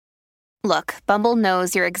Look, Bumble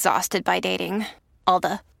knows you're exhausted by dating. All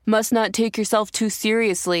the must not take yourself too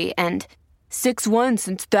seriously and 6'1"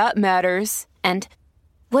 since that matters. And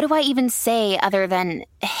what do I even say other than,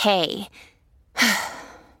 hey?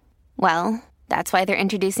 Well, that's why they're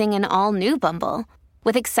introducing an all-new Bumble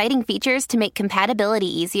with exciting features to make compatibility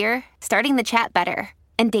easier, starting the chat better,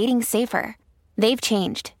 and dating safer. They've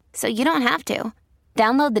changed, so you don't have to.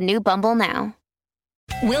 Download the new Bumble now.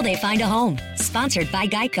 Will they find a home? Sponsored by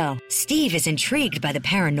Geico. Steve is intrigued by the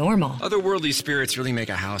paranormal. Otherworldly spirits really make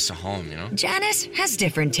a house a home, you know? Janice has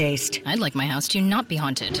different taste. I'd like my house to not be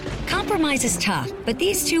haunted. Compromise is tough, but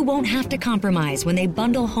these two won't have to compromise when they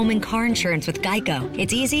bundle home and car insurance with Geico.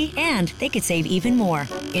 It's easy, and they could save even more.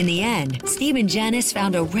 In the end, Steve and Janice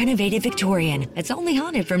found a renovated Victorian that's only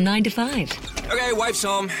haunted from 9 to 5. Okay, wife's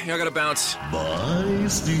home. I gotta bounce. Bye,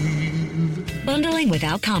 Steve. Bundling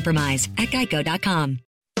without compromise at Geico.com.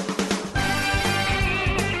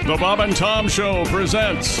 The Bob and Tom Show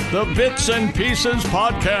presents the Bits and Pieces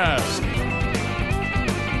Podcast.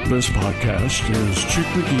 This podcast is Chick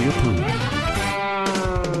McGee approved.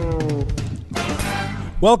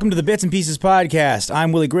 Welcome to the Bits and Pieces Podcast.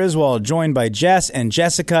 I'm Willie Griswold, joined by Jess and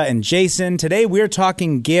Jessica and Jason. Today we're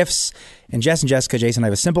talking gifts. And Jess and Jessica, Jason, I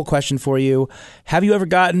have a simple question for you. Have you ever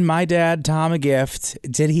gotten my dad, Tom, a gift?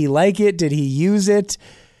 Did he like it? Did he use it?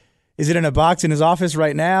 Is it in a box in his office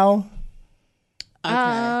right now? Okay.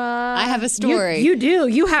 I have a story. You do.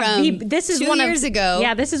 You have this is 2 years ago.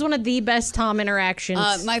 Yeah, this is one of the best Tom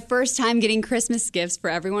interactions. My first time getting Christmas gifts for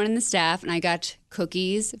everyone in the staff, and I got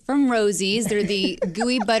cookies from Rosie's. They're the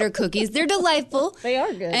gooey butter cookies. They're delightful. They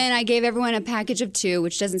are good. And I gave everyone a package of 2,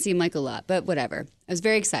 which doesn't seem like a lot, but whatever. I was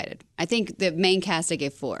very excited. I think the main cast I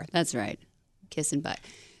gave 4. That's right. Kiss and butt.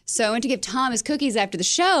 So I went to give Tom his cookies after the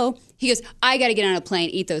show. He goes, I got to get on a plane.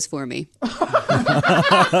 Eat those for me. And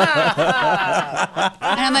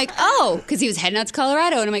I'm like, oh, because he was heading out to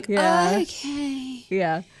Colorado. And I'm like, okay.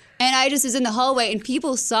 Yeah. And I just was in the hallway and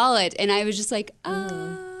people saw it. And I was just like,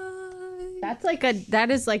 That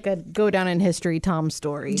is like a go down in history Tom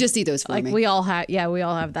story. Just eat those for me. We all have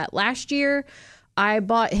that. Last year, I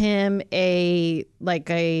bought him a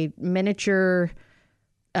miniature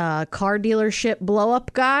car dealership blow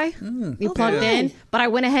up guy. He plugged in, but I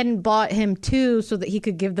went ahead and bought him 2 so that he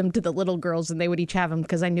could give them to the little girls and they would each have them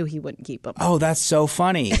because I knew he wouldn't keep them. Oh, that's so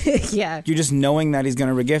funny. Yeah. You're just knowing that he's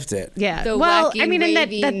going to regift it. Yeah. The well, wacky, I mean,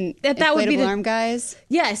 and that would be the arm guys.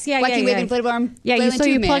 Yes, yeah, wacky, yeah. waving inflatable arm. Yeah, so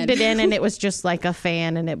you plugged it in and it was just like a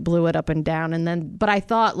fan and it blew it up and down and then. But I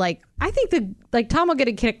thought I think Tom will get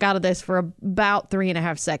a kick out of this for about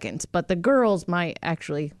 3.5 seconds, but the girls might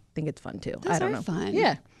actually think it's fun too. Those I don't are know. fun.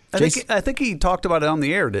 Yeah. I think he talked about it on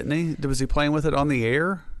the air, didn't he? Was he playing with it on the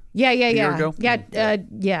air? Yeah. A year ago?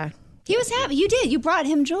 Yeah. He was happy. You did. You brought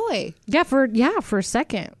him joy. Yeah, for a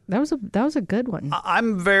second. That was a good one.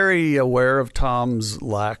 I'm very aware of Tom's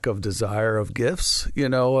lack of desire of gifts,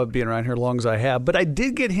 being around here as long as I have. But I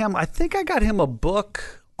did get him, I think I got him a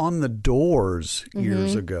book on the Doors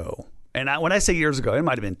years ago. And when I say years ago, it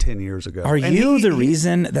might have been 10 years ago. Are you the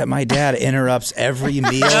reason that my dad interrupts every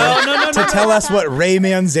meal to tell us what Ray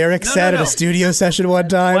Manzarek said at a studio session one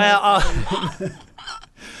time? Well,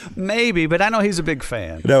 maybe, but I know he's a big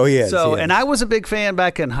fan. No, he is. So, he is. And I was a big fan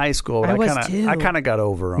back in high school. I was too. I kind of got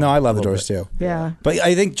over him. No, I love the Doors too. Yeah. But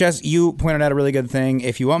I think, Jess, you pointed out a really good thing.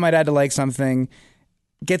 If you want my dad to like something,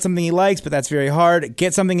 get something he likes, but that's very hard.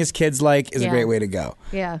 Get something his kids like is a great way to go.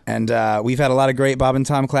 Yeah. And we've had a lot of great Bob and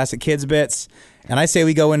Tom classic kids bits. And I say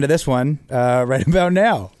we go into this one right about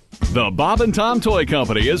now. The Bob and Tom Toy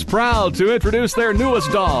Company is proud to introduce their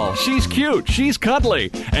newest doll. She's cute, she's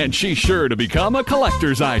cuddly, and she's sure to become a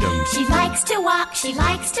collector's item. She likes to walk, she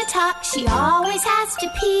likes to talk, she always has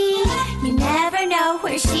to pee. You never know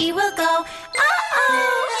where she will go.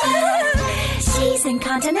 She's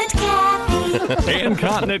Incontinent Kathy.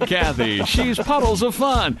 Incontinent Kathy. She's puddles of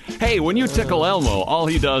fun. Hey, when you tickle Elmo, all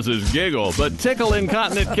he does is giggle. But tickle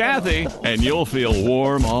Incontinent Kathy, and you'll feel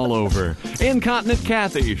warm all over. Incontinent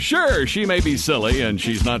Kathy. Sure, she may be silly, and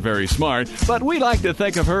she's not very smart, but we like to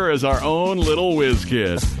think of her as our own little whiz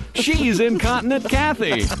kid. She's Incontinent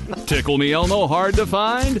Kathy. Tickle me Elmo hard to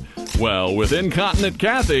find? Well, with Incontinent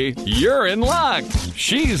Kathy, you're in luck.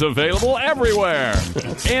 She's available everywhere.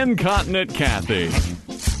 Incontinent Kathy.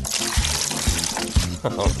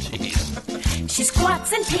 Oh, jeez. She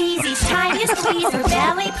squats and pees each time you squeeze her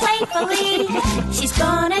belly playfully. She's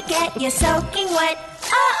gonna get you soaking wet.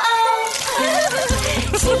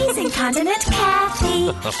 She's Incontinent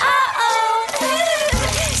Kathy.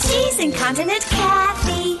 She's Incontinent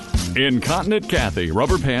Kathy. Incontinent Kathy,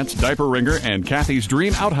 rubber pants, diaper wringer, and Kathy's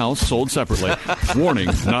Dream Outhouse sold separately. Warning,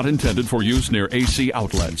 not intended for use near AC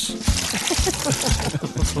outlets.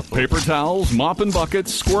 Paper towels, mop and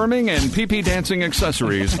buckets, squirming, and pee-pee dancing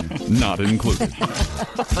accessories not included.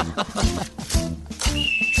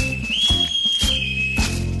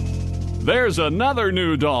 There's another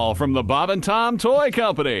new doll from the Bob and Tom Toy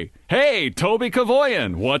Company. Hey, Toby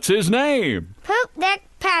Kavoyan, what's his name? Poop Deck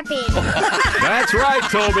Pappy. That's right,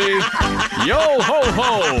 Toby. Yo ho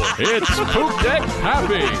ho, it's Poop Deck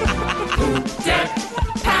Pappy. Poop Deck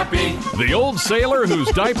Pappy. The old sailor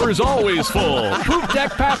whose diaper's always full, Poop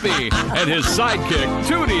Deck Pappy, and his sidekick,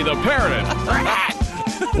 Tootie the parrot.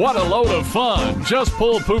 What a load of fun. Just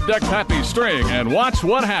pull Poop Deck Pappy's string and watch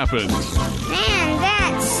what happens. Man,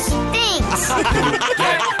 that stinks. Poop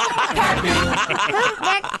Deck Pappy. Poop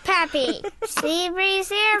Deck Pappy. Sea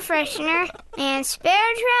breeze air freshener and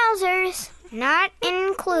spare trousers not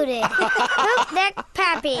included. Poop Deck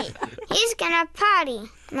Pappy. He's gonna potty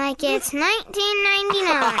like it's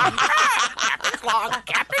 1999. Cappy clog,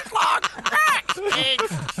 Cappy clog.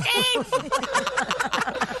 Stinks.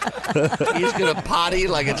 He's gonna potty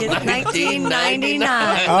like it's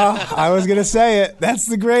 1999. Oh, I was gonna say it. That's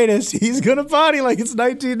the greatest. He's gonna potty like it's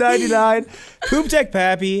 1999. Poop Deck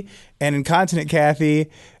Pappy and Incontinent Kathy.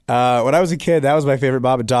 When I was a kid, that was my favorite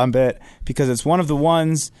Bob and Tom bit because it's one of the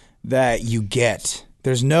ones that you get.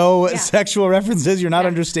 There's no sexual references you're not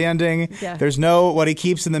understanding. Yeah. There's no what he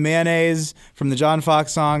keeps in the mayonnaise from the John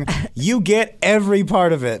Fox song. You get every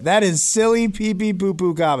part of it. That is silly pee-pee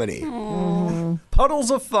poo-poo comedy. Puddles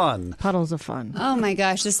of fun. Puddles of fun. Oh my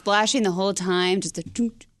gosh, the splashing the whole time,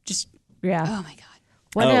 Yeah. oh my god.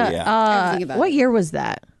 What, Everything about what it. year was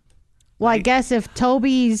that? Well, I guess if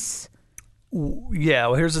Toby's... Yeah,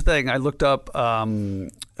 well, here's the thing. I looked up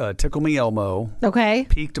Tickle Me Elmo. Okay.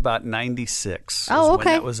 Peaked about 96. Oh, When okay.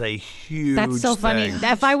 that was a huge That's so funny. thing.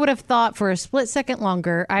 If I would have thought for a split second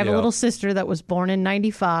longer, I have a Yeah. little sister that was born in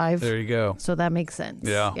 95. There you go. So that makes sense.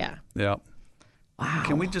 Yeah. Yeah. Yeah. Wow.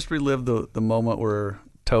 Can we just relive the moment where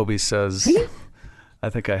Toby says, I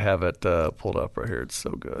think I have it pulled up right here. It's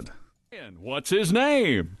so good. And what's his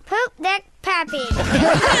name? Poop Deck Pappy.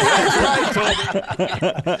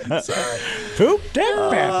 Poop Deck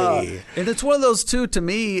Pappy. And it's one of those two, to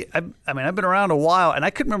me, I mean, I've been around a while, and I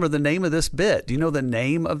couldn't remember the name of this bit. Do you know the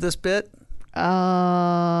name of this bit? No.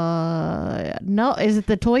 Is it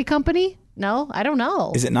the toy company? No, I don't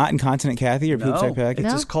know. Is it not Incontinent Kathy or Poop Deck Pappy?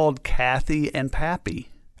 It's just called Kathy and Pappy.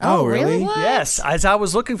 Oh, really? What? Yes. As I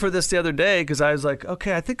was looking for this the other day, because I was like,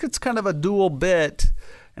 okay, I think it's kind of a dual bit.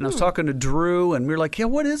 And I was talking to Drew, and we were like, yeah,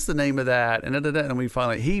 what is the name of that? And we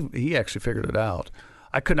finally, he actually figured it out.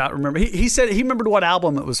 I could not remember. He said he remembered what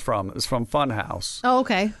album it was from. It was from Funhouse. Oh,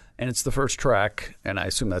 okay. And it's the first track, and I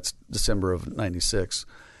assume that's December of 96.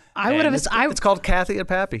 I would have. It's called Kathy and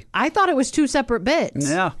Pappy. I thought it was two separate bits.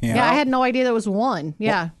 Yeah. Yeah, I had no idea that was one.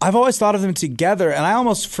 Yeah. I've always thought of them together, and I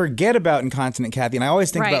almost forget about Incontinent Kathy, and I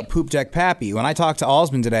always think Right. about Poop Deck Pappy. When I talked to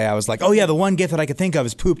Alsman today, I was like, oh, yeah, the one gift that I could think of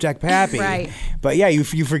is Poop Deck Pappy. Right. But yeah, you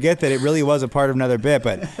forget that it really was a part of another bit,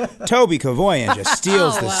 but Toby Kavoyan just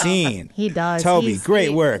steals the scene. He does. Toby,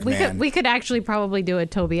 great work, man. We could actually probably do a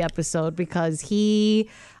Toby episode because he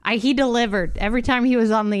delivered. Every time he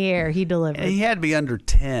was on the air, he delivered. And he had to be under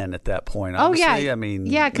 10 at that point. Oh, yeah. Honestly. I mean,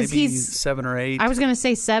 Yeah, 'cause maybe he's- 7 or 8. I was going to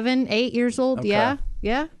say 7, 8 years old. Okay. Yeah.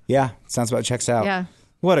 Yeah. Yeah, sounds about checks out. Yeah.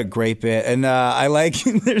 What a great bit, and I like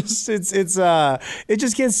it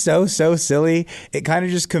just gets so silly. It kind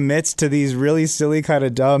of just commits to these really silly kind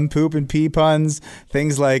of dumb poop and pee puns.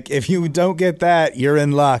 Things like if you don't get that, you're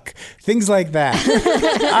in luck. Things like that.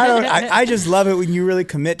 I just love it when you really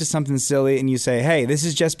commit to something silly and you say, hey, this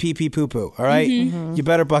is just pee pee poo poo. All right? Mm-hmm. You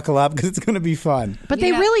better buckle up because it's gonna be fun. But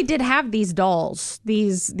they really did have these dolls,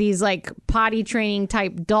 these like potty training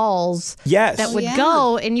type dolls. Yes. That would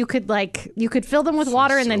go and you could fill them with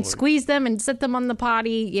water and then squeeze them and set them on the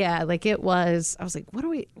potty. Yeah, like it was. I was like,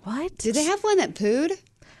 what? Did they have one that pooed?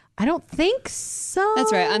 I don't think so.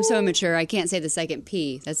 That's right. I'm so immature. I can't say the second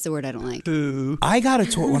P. That's the word I don't like. I got a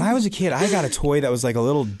toy when I was a kid. I got a toy that was like a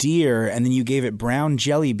little deer, and then you gave it brown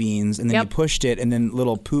jelly beans, and then you pushed it, and then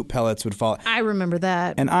little poop pellets would fall. I remember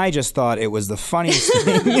that. And I just thought it was the funniest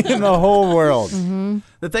thing in the whole world. Mm-hmm.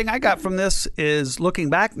 The thing I got from this is, looking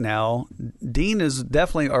back now, Dean is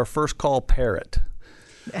definitely our first call parrot.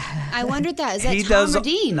 I wondered that. Is that Tom or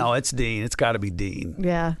Dean? No, it's Dean. It's got to be Dean.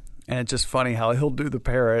 Yeah. And it's just funny how he'll do the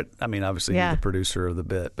parrot. I mean, obviously he's the producer of the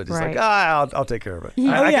bit, but he's Right. like, I'll take care of it.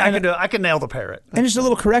 Yeah. I can nail the parrot. And just a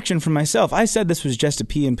little correction from myself. I said this was just a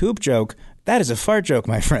pee and poop joke. That is a fart joke,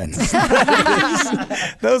 my friends.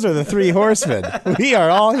 Those are the three horsemen. We are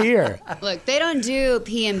all here. Look, they don't do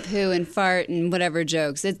pee and poo and fart and whatever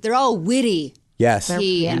jokes. They're all witty. Yes.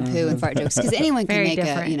 Pee and poo and fart jokes. Because anyone can Very make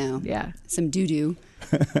different. some doo-doo.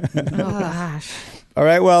 Oh, gosh. All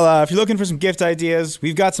right, well, if you're looking for some gift ideas,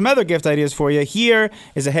 we've got some other gift ideas for you. Here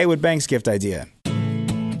is a Haywood Banks gift idea.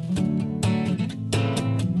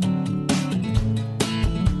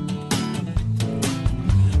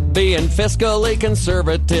 Being fiscally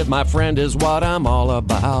conservative, my friend, is what I'm all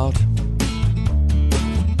about.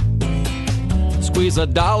 Squeeze a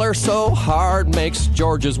dollar so hard makes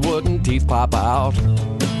George's wooden teeth pop out.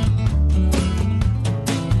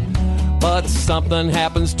 But something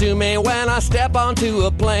happens to me when I step onto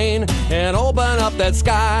a plane and open up that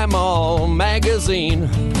Sky Mall magazine.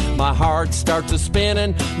 My heart starts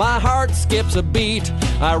a-spinning, my heart skips a beat.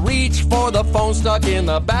 I reach for the phone stuck in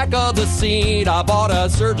the back of the seat. I bought a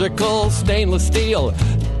surgical stainless steel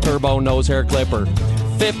turbo nose hair clipper.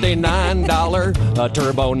 $59 a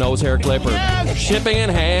turbo nose hair clipper. Yes! Shipping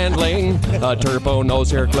and handling, a turbo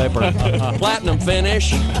nose hair clipper. Platinum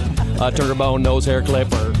finish, a turbo nose hair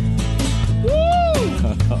clipper.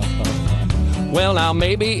 Well, now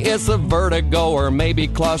maybe it's a vertigo or maybe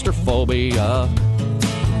claustrophobia.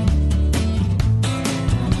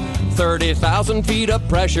 30,000 feet of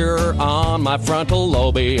pressure on my frontal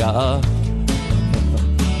lobia.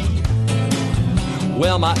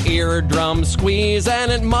 Well, my eardrums squeeze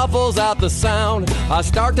and it muffles out the sound. I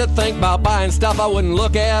start to think about buying stuff I wouldn't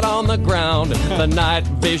look at on the ground. The night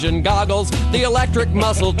vision goggles, the electric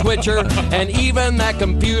muscle twitcher, and even that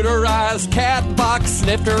computerized cat box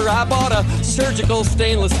snifter. I bought a surgical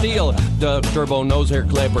stainless steel turbo nose hair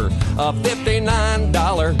clipper. A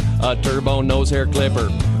 $59 a turbo nose hair clipper.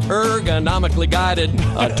 Ergonomically guided,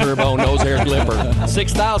 a turbo nose hair clipper.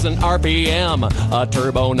 6,000 RPM, a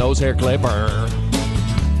turbo nose hair clipper.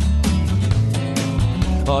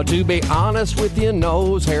 To be honest with you,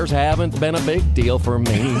 nose hairs haven't been a big deal for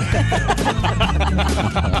me.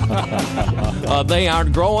 They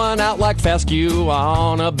aren't growing out like fescue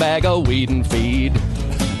on a bag of weed and feed.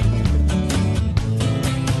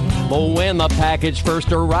 But when the package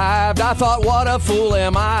first arrived, I thought, what a fool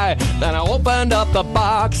am I. Then I opened up the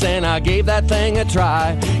box and I gave that thing a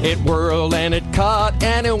try. It whirled and it cut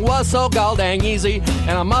and it was so goddamn easy.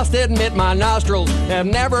 And I must admit my nostrils have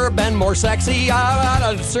never been more sexy. I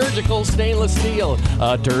got a surgical stainless steel,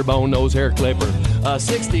 a turbo nose hair clipper. A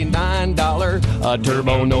 $69 a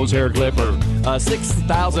turbo nose hair clipper. A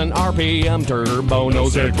 6,000 RPM turbo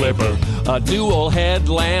nose hair clipper. A dual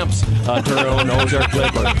headlamps, a turbo nose hair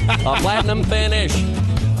clipper. A platinum finish,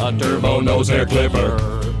 a turbo nose hair clipper.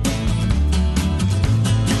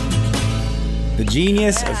 The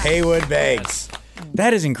genius of Haywood Banks.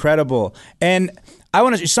 That is incredible. And I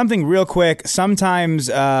want to something real quick. Sometimes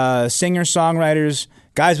singer-songwriters,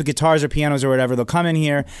 guys with guitars or pianos or whatever, they'll come in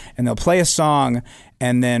here and they'll play a song,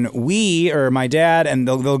 and then we or my dad and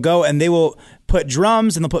they'll go and they will put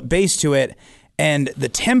drums and they'll put bass to it. And the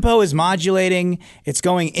tempo is modulating. It's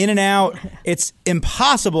going in and out. It's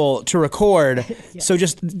impossible to record. Yeah. So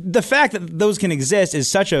just the fact that those can exist is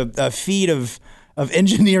such a feat of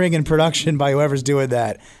engineering and production by whoever's doing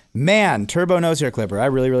that. Man, turbo nose hair clipper. I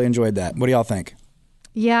really, really enjoyed that. What do y'all think?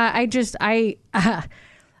 Yeah,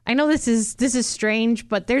 I know this is strange,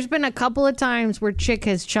 but there's been a couple of times where Chick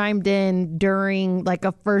has chimed in during like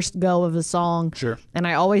a first go of a song. Sure. And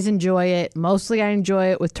I always enjoy it. Mostly I enjoy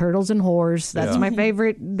it with Turtles and Whores. That's my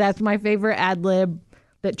favorite. That's my favorite ad lib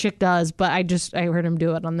that Chick does. But I heard him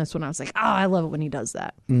do it on this one. I was like, oh, I love it when he does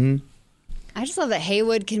that. Mm-hmm. I just love that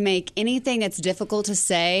Haywood can make anything that's difficult to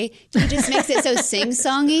say. He just makes it so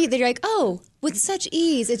sing-songy that you're like, oh, with such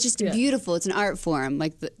ease. It's just beautiful. It's an art form.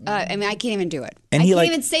 Like, I can't even do it. And I can't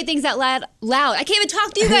even say things out loud. I can't even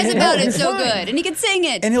talk to you guys about it. It's so good. And he can sing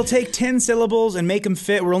it. And he'll take 10 syllables and make them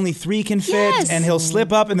fit where only 3 can fit. Yes. And he'll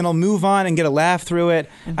slip up and then he'll move on and get a laugh through it.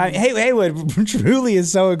 Mm-hmm. Haywood truly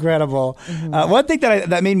is so incredible. Mm-hmm. One thing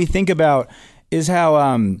that made me think about is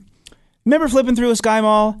how... remember flipping through a Sky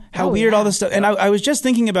Mall? How weird all this stuff. And I was just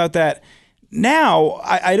thinking about that. Now,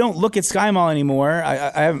 I don't look at Sky Mall anymore.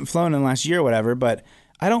 I haven't flown in the last year or whatever, but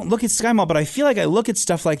I don't look at Sky Mall. But I feel like I look at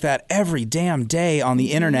stuff like that every damn day on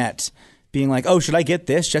the internet, being like, oh, should I get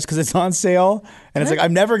this just because it's on sale? And it's like,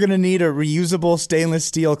 I'm never going to need a reusable stainless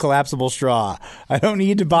steel collapsible straw. I don't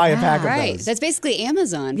need to buy a pack of Right. those. That's basically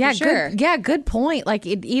Amazon, Yeah, for sure. good point. Like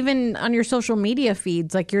even on your social media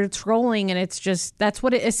feeds, like you're scrolling and it's just that's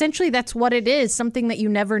what it is. Something that you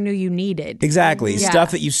never knew you needed. Exactly. Yeah.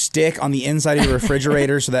 Stuff that you stick on the inside of your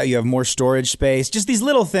refrigerator so that you have more storage space. Just these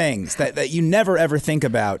little things that you never ever think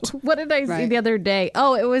about. What did I see the other day?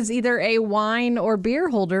 Oh, it was either a wine or beer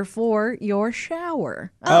holder for your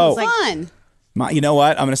shower. Oh. Fun. You know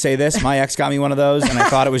what? I'm going to say this. My ex got me one of those, and I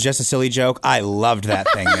thought it was just a silly joke. I loved that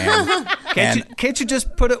thing, man. Can't you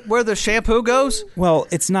just put it where the shampoo goes? Well,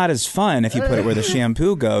 it's not as fun if you put it where the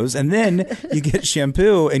shampoo goes, and then you get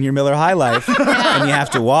shampoo in your Miller High Life, and you have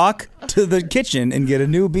to walk to the kitchen and get a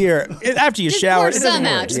new beer after you shower. Pour some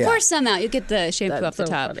out. Just pour some out. You get the shampoo off the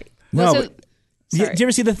top. No, Well, but do you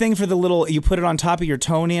ever see the thing for the little, you put it on top of your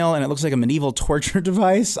toenail and it looks like a medieval torture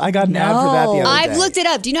device? I got an ad for that the other day. I've looked it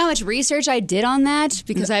up. Do you know how much research I did on that?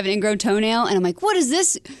 Because I have an ingrown toenail, and I'm like, what is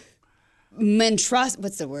this?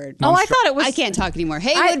 What's the word? Oh, I thought it was. I can't talk anymore.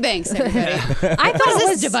 Hey, Woodbanks, everybody. I thought it was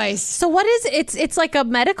this device. So what is it? It's like a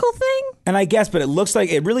medical thing? And I guess, but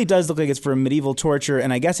it really does look like it's for medieval torture,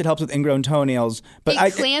 and I guess it helps with ingrown toenails. But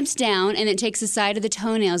It clamps down, and it takes the side of the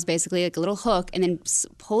toenails, basically like a little hook, and then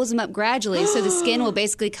pulls them up gradually, so the skin will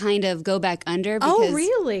basically kind of go back under. Oh,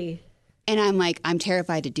 really? And I'm like, I'm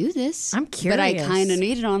terrified to do this. I'm curious. But I kind of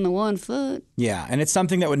need it on the 1 foot. yeah, and it's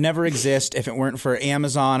something that would never exist if it weren't for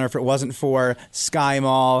Amazon or if it wasn't for Sky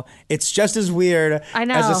Mall. It's just as weird I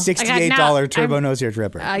know. as a $68 Turbo Nose Hair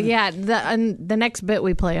Tripper. Yeah, the next bit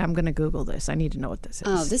we play, I'm going to Google this. I need to know what this is.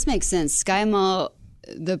 Oh, this makes sense. Sky Mall,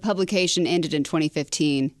 the publication ended in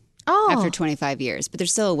 2015 Oh. after 25 years, but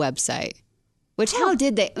there's still a website. Which, how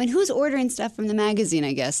did they? I mean, who's ordering stuff from the magazine,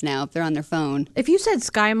 I guess, now, if they're on their phone? If you said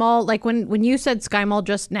Sky Mall, like when you said Sky Mall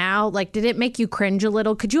just now, like did it make you cringe a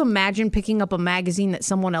little? Could you imagine picking up a magazine that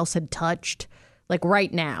someone else had touched, like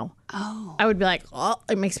right now? Oh. I would be like, oh,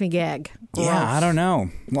 it makes me gag. Yeah, I don't know.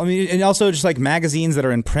 Well, I mean, and also just like magazines that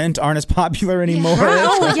are in print aren't as popular anymore.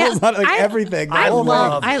 Oh, yeah. Everything. I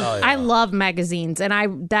love magazines, and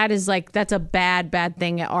that's a bad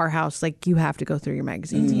thing at our house. Like you have to go through your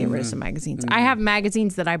magazines and get rid of some magazines. I have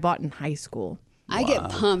magazines that I bought in high school. I get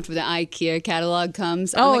pumped when the IKEA catalog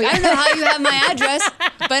comes. Oh, I don't know how you have my address,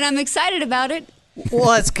 but I'm excited about it.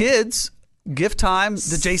 Well, as kids, gift time, the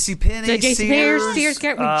JCPenney, The JCPenney, Sears, we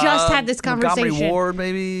just had this conversation. Montgomery Ward,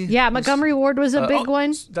 maybe. Yeah, Montgomery Ward was a big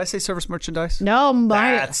one. Did I say service merchandise? No,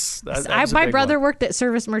 That's a my big brother one. worked at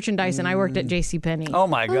Service Merchandise, and I worked at JCPenney. Oh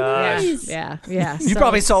my gosh! Yeah. You So-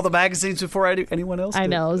 probably saw the magazines before anyone else did. I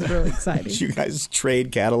know, it was really exciting. You guys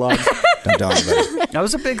trade catalogs? Don't talk about it. That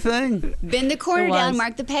was a big thing. Bend the corner It down, was.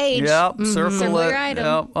 mark the page. Yep, circle Circle it. your item.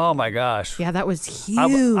 Yep. Oh my gosh! Yeah, that was huge.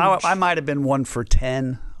 I might have been 1 for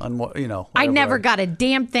 10 on what I whatever never got a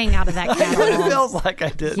damn thing out of that It catalog. feels like I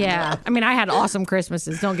did. Yeah, I mean, I had awesome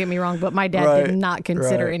Christmases. Don't get me wrong, but my dad Right, did not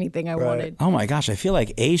consider right, anything I right. wanted. Oh my gosh, I feel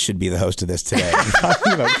like A should be the host of this today.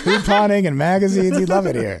 Talking about couponing and magazines. You'd love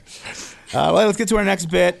it here. Well, let's get to our next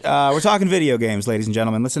bit. We're talking video games, ladies and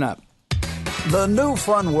gentlemen. Listen up. The new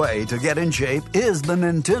fun way to get in shape is the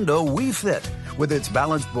Nintendo Wii Fit. With its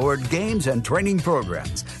balanced board games and training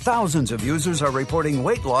programs, thousands of users are reporting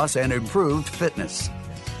weight loss and improved fitness.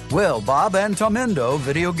 Well, Bob and Tomindo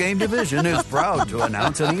Video Game Division is proud to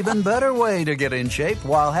announce an even better way to get in shape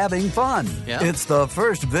while having fun. Yeah. It's the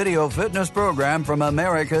first video fitness program from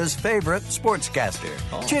America's favorite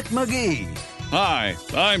sportscaster, Chick McGee. Hi,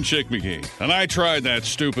 I'm Chick McGee, and I tried that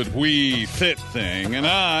stupid Wii Fit thing, and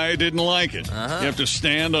I didn't like it. You have to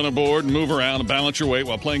stand on a board and move around and balance your weight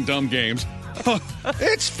while playing dumb games.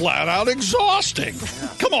 It's flat out exhausting.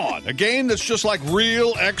 Come on, a game that's just like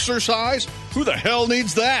real exercise? Who the hell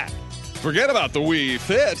needs that? Forget about the Wii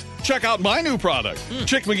Fit. Check out my new product,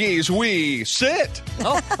 Chick McGee's Wii Sit.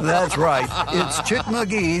 That's right. It's Chick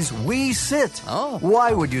McGee's Wii Sit.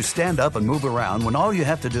 Why would you stand up and move around when all you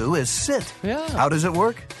have to do is sit? Yeah. How does it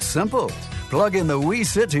work? Simple. Plug in the Wii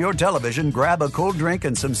Sit to your television, grab a cold drink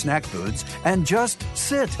and some snack foods, and just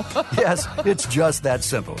sit. Yes, it's just that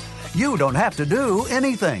simple. You don't have to do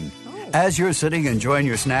anything. As you're sitting enjoying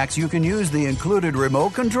your snacks, you can use the included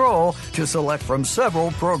remote control to select from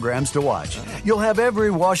several programs to watch. You'll have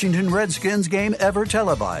every Washington Redskins game ever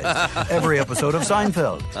televised, every episode of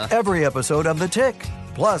Seinfeld, every episode of The Tick,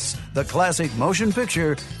 plus the classic motion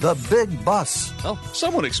picture, The Big Bus.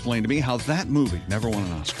 Someone explained to me how that movie never won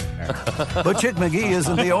an Oscar. But Chick McGee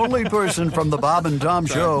isn't the only person from the Bob and Tom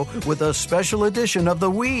Show with a special edition of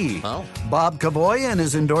the Wii. Bob Kavoyan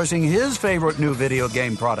is endorsing his favorite new video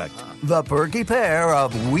game product, the perky pair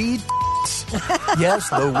of Wii Yes,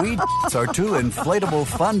 the Wii are two inflatable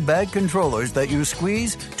fun bag controllers that you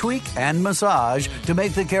squeeze, tweak, and massage to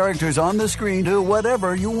make the characters on the screen do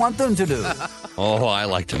whatever you want them to do. Oh, I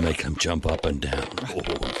like to make them jump up and down. Oh,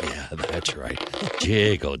 yeah, that's right.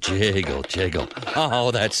 Jiggle, jiggle, jiggle.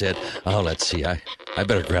 Oh, that's it. Oh, let's see. I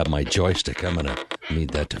better grab my joystick. I'm going to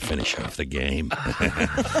need that to finish off the game.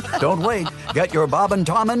 Don't wait. Get your Bob and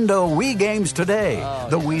Tom and Wii games today.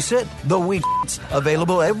 The Wii Sit, the Wii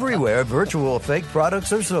available everywhere virtual fake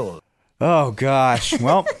products are sold. Oh, gosh.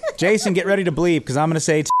 Well, Jason, get ready to bleep because I'm going to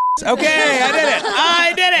say okay, I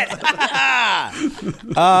did it.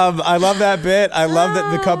 I love that bit. I love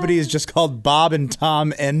that the company is just called Bob and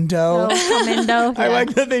Tom Endo. I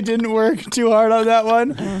like that they didn't work too hard on that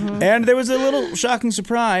one. Mm-hmm. And there was a little shocking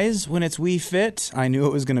surprise when it's Wii Fit. I knew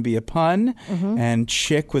it was going to be a pun, and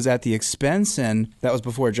Chick was at the expense, and that was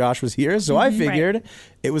before Josh was here, so I figured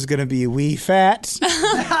it was going to be Wii Fat.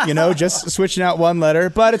 Just switching out one letter,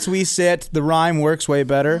 but it's Wii Sit. The rhyme works way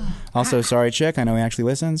better. Also, sorry, Chick. I know he actually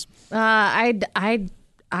listens.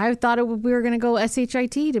 I thought we were going to go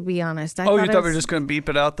SHIT, to be honest. You thought we were just going to beep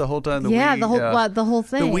it out the whole time? The whole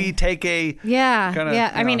thing. The Wii take a...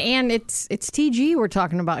 Yeah. I mean, and it's TG we're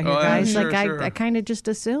talking about here, guys. Sure. I kind of just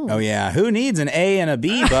assumed. Oh, yeah. Who needs an A and a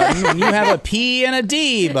B button when you have a P and a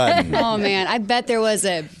D button? Oh, man. I bet there was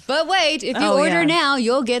a... But wait, if you order now,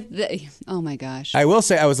 you'll get the... Oh, my gosh. I will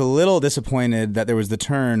say I was a little disappointed that there was the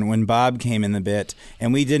turn when Bob came in the bit,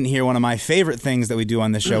 and we didn't hear one of my favorite things that we do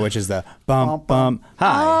on this show, which is the bump, bump,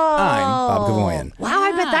 hi. I'm Bob Gavoyan. Wow,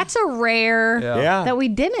 I bet that's a rare that we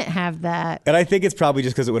didn't have that. And I think it's probably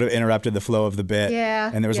just because it would have interrupted the flow of the bit.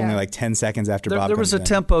 Yeah. And there was only like 10 seconds after Bob There was a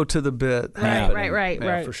tempo to the bit.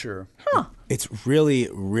 Right. For sure. Huh. It's really,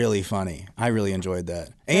 really funny. I really enjoyed that.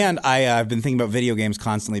 And I've been thinking about video games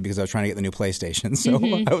constantly because I was trying to get the new PlayStation. So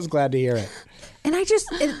I was glad to hear it. And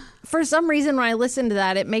for some reason, when I listen to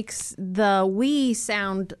that, it makes the Wii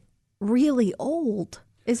sound really old.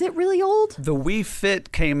 Is it really old? The Wii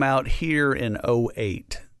Fit came out here in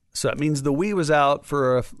 2008. So that means the Wii was out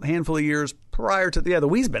for a handful of years prior to... the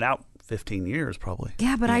Wii's been out 15 years probably.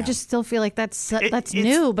 Yeah, but I just still feel like that's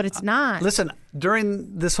new, but it's not. Listen,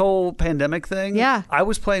 during this whole pandemic thing, I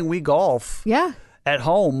was playing Wii Golf at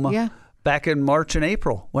home back in March and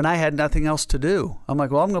April when I had nothing else to do. I'm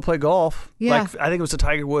like, well, I'm going to play golf. Yeah. Like, I think it was the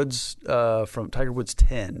Tiger Woods from Tiger Woods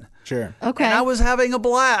 10. Sure. Okay. And I was having a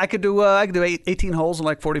blast. I could do 18 holes in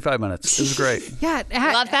like 45 minutes. It was great. Yeah.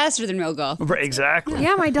 A lot faster than real golf. Exactly.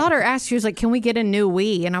 Yeah, my daughter asked, she was like, can we get a new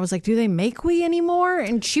Wii? And I was like, do they make Wii anymore?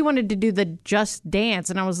 And she wanted to do the Just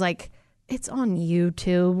Dance. And I was like, it's on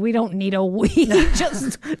YouTube. We don't need a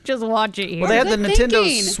Wii. just watch it here. Well, they have the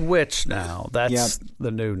Nintendo Switch now. That's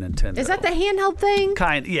the new Nintendo. Is that the handheld thing?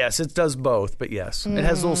 Yes, it does both, but yes. It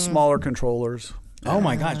has little smaller controllers. Oh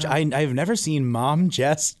my gosh. I've never seen Mom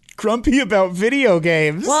Jess grumpy about video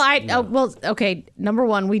games. Well, okay. Number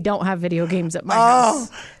one, we don't have video games at my house.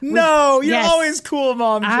 No, you're always cool,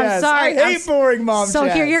 Mom Jess. I'm sorry. I hate boring Mom Jess. So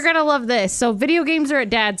here, you're going to love this. So video games are at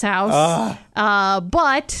Dad's house.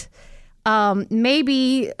 But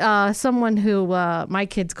maybe someone who my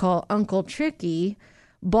kids call Uncle Tricky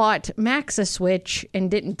bought Max a Switch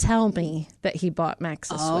and didn't tell me that he bought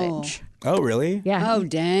Max a Switch. Oh, really? Yeah. Oh,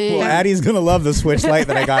 dang. Well, Addie's going to love the Switch Lite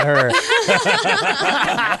that I got her.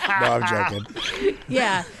 No, I'm joking.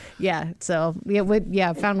 Yeah. So,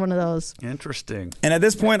 found one of those. Interesting. And at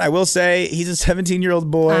this point, I will say he's a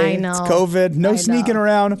 17-year-old boy. I know. It's COVID. No sneaking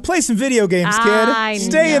around. Play some video games, kid.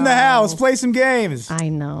 Stay in the house. Play some games. I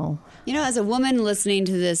know. You know, as a woman listening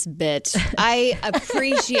to this bit, I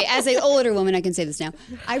appreciate, as an older woman, I can say this now,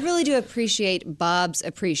 I really do appreciate Bob's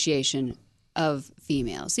appreciation of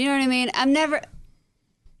females. You know what I mean? I'm never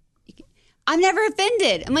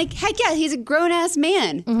offended. I'm like, heck yeah, he's a grown-ass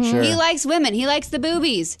man. Mm-hmm. Sure. He likes women. He likes the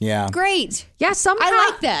boobies. Yeah. Great. Yeah, somehow I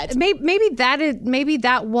like that. Maybe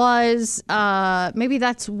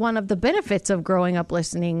that's one of the benefits of growing up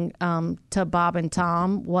listening to Bob and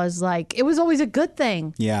Tom was like it was always a good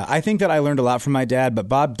thing. Yeah, I think that I learned a lot from my dad, but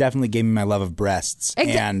Bob definitely gave me my love of breasts.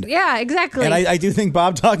 Yeah, exactly. And I do think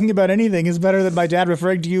Bob talking about anything is better than my dad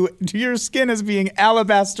referring to your skin as being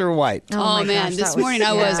alabaster white. Oh man, this morning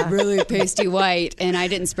I was really pasty white and I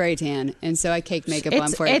didn't spray tan, and so I caked makeup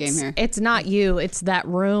on before I came here. It's not you. It's that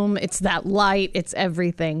room. It's that light. It's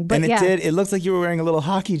everything. But and it looked like you were wearing a little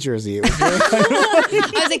hockey jersey. It was really I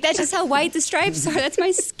was like, that's just how white the stripes are. That's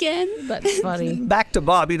my skin. That's funny. Back to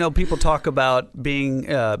Bob. You know, people talk about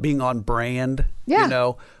being on brand. Yeah. You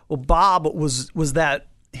know, well, Bob was that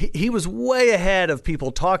he was way ahead of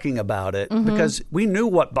people talking about it because we knew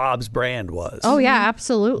what Bob's brand was. Oh, yeah,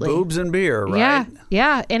 absolutely. Boobs and beer, right?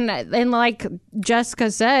 Yeah. And like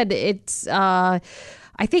Jessica said, it's...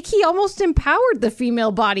 I think he almost empowered the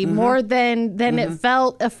female body more than it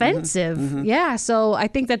felt offensive. Yeah, so I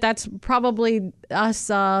think that's probably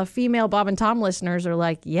us female Bob and Tom listeners are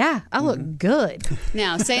like, yeah, I look good.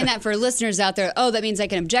 Now, saying that for listeners out there, oh, that means I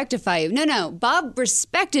can objectify you. No, Bob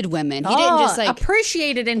respected women. He didn't just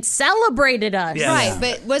appreciated and celebrated us. Yeah. Right,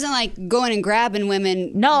 but wasn't like going and grabbing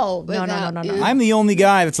women. No. I'm the only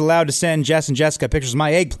guy that's allowed to send Jess and Jessica pictures of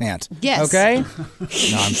my eggplant. Yes. Okay? No,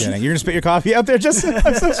 I'm kidding. You're going to spit your coffee out there, Justin?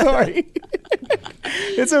 I'm so sorry.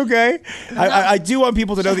 It's okay. I do want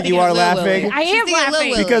people to know that you are laughing. I am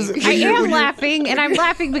laughing. Because I am laughing, and I'm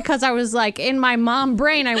laughing because I was like, in my mom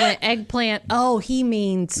brain, I went, eggplant. Oh, he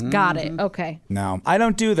means got it. Okay. No, I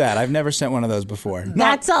don't do that. I've never sent one of those before.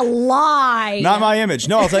 That's a lie. Not my image.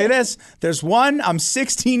 No, I'll tell you this. There's one. I'm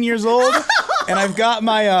 16 years old, and I've got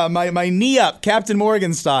my my knee up, Captain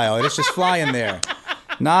Morgan style, and it's just flying there.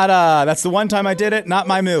 That's the one time I did it. Not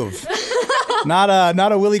my move. Not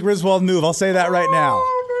a Willie Griswold move. I'll say that right now.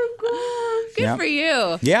 Oh my God. Good for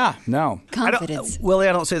you. Yeah, no. Confidence. Willie,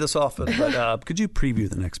 I don't say this often, but could you preview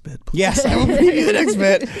the next bit, please? Yes, I will preview the next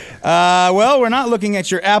bit. Well, we're not looking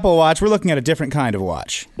at your Apple Watch. We're looking at a different kind of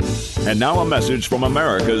watch. And now a message from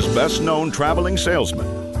America's best-known traveling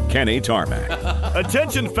salesman, Kenny Tarmac.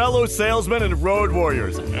 Attention fellow salesmen and road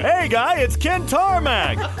warriors. Hey guy, it's Ken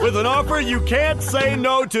Tarmac with an offer you can't say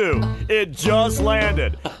no to. It just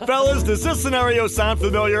landed. Fellas, does this scenario sound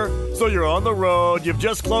familiar? So you're on the road, you've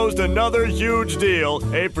just closed another huge deal,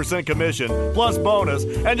 8% commission, plus bonus,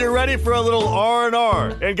 and you're ready for a little R&R,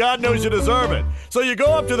 and God knows you deserve it. So you go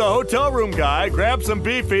up to the hotel room guy, grab some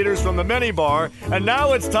beef eaters from the mini bar, and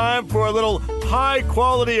now it's time for a little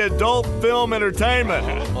high-quality adult film entertainment.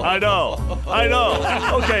 I know.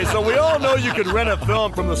 Okay, so we all know you could rent a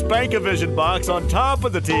film from the Spankavision box on top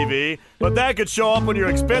of the TV, but that could show up on your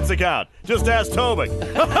expense account. Just ask Tobik.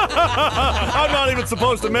 I'm not even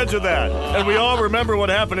supposed to mention that. And we all remember what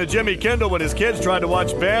happened to Jimmy Kendall when his kids tried to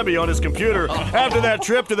watch Bambi on his computer after that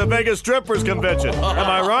trip to the Vegas Strippers convention. Am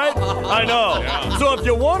I right? I know. So if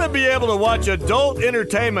you want to be able to watch adult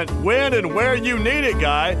entertainment when and where you need it,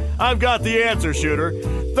 guy, I've got the answer, shooter.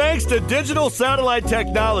 Thanks to digital satellite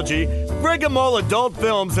technology, Brigham Mall Adult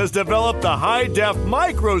Films has developed the high-def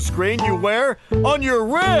micro screen you wear on your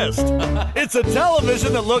wrist. It's a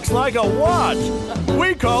television that looks like a watch.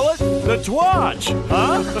 We call it the Twatch,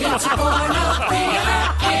 huh? It's a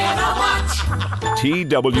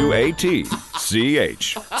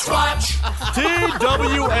TWATCH. Twatch.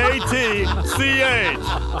 TWATCH.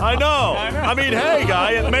 I know. I mean, hey,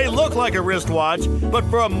 guy, it may look like a wristwatch, but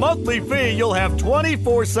for a monthly fee, you'll have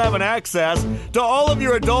 24/7 access to all of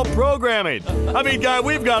your adult programming. I mean, guy,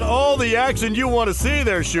 we've got all the action you want to see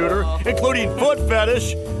there, shooter, including foot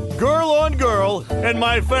fetish, girl on girl, and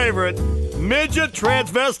my favorite, midget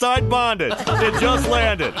transvestite bondage. It just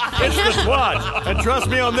landed. It's the Twatch. And trust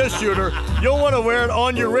me on this, shooter, you'll want to wear it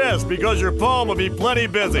on your wrist because your palm will be plenty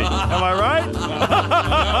busy. Am I right?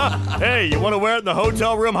 Hey, you want to wear it in the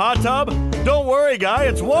hotel room hot tub? Don't worry, guy,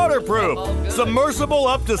 it's waterproof. Submersible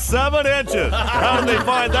up to 7 inches. How did they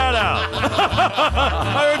find that out?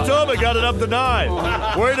 I heard Tobik got it up to 9.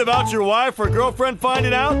 Worried about your wife or girlfriend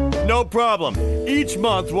finding out? No problem. Each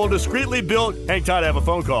month, we'll discreetly bill... Hang tight, I have a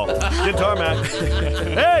phone call. Get Tarmac.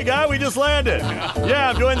 Hey, guy, we just landed. Yeah,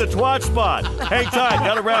 I'm doing the Twatch spot. Hang tight,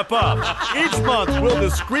 gotta wrap up. Each month, we'll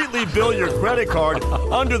discreetly bill your credit card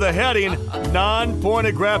under the heading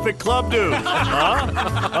Non-Pornographic Club Dude. Huh?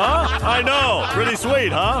 I know. Pretty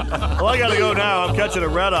sweet, huh? Well, I gotta go now. I'm catching a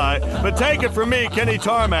red eye. But take it from me, Kenny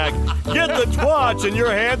Tarmac. Get the Twatch and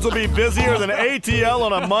your hands will be busier than ATL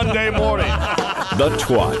on a Monday morning. The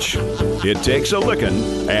Twatch. It takes a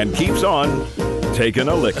lickin' and keeps on taking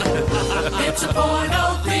a lickin'. It's a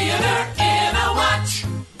porno theater in a watch.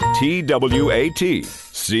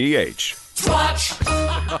 TWATCH. Twatch.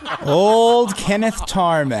 Old Kenneth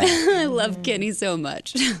Tarmac. I love Kenny so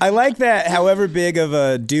much. I like that however big of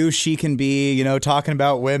a douche he can be, you know, talking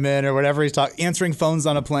about women or whatever he's talking, answering phones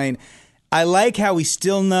on a plane. I like how we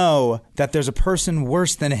still know that there's a person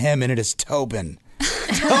worse than him, and it is Tobin.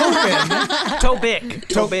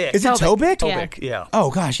 Tobik. Is it Tobik? Tobik, yeah.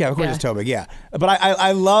 Oh, gosh, yeah, of course it's Tobik, yeah. But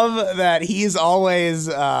I love that he's always,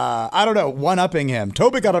 I don't know, one-upping him.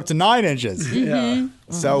 Tobik got up to 9 inches. Yeah.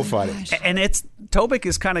 So funny. And Tobik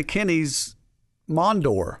is kind of Kenny's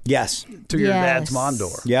Mondor. Yes. To your dad's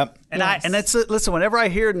Mondor. Yep. And listen, whenever I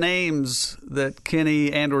hear names that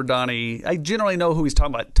Kenny and/or Donnie, I generally know who he's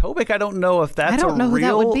talking about. Tobic, I don't know if that's I don't know real.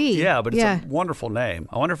 who that would be. Yeah, but it's a wonderful name.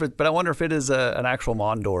 I wonder if it is an actual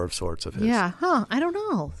Mondor of sorts of his. Yeah, I don't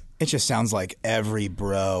know. It just sounds like every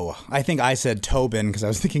bro. I think I said Tobin because I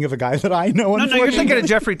was thinking of a guy that I know. No, you're thinking of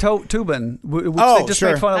Jeffrey Toobin. Which Oh, they just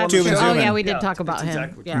sure. made fun of on the Toobin, show. Oh, yeah, we did talk about him.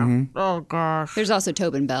 Exactly. Yeah. Mm-hmm. Oh, gosh. There's also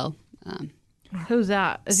Tobin Bell. Who's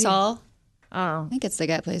that? Is he- Saul. Oh. I think it's the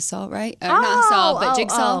guy that plays Saul, right? Not Saul, but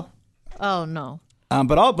Jigsaw. Oh, no. But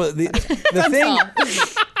the thing.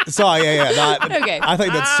 Saul, yeah. Okay. I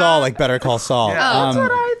think that's Saul, like Better Call Saul. Yeah. That's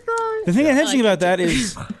what I thought. The thing that's interesting about that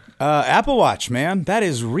is Apple Watch, man. That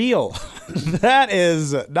is real. That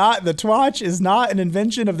is not, the Twatch is not an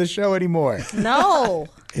invention of the show anymore. No.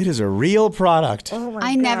 It is a real product. Oh, my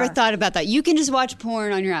I never thought about that. You can just watch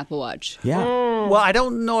porn on your Apple Watch. Yeah. Well, I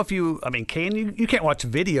don't know if can you? You can't watch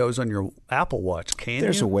videos on your Apple Watch, can you?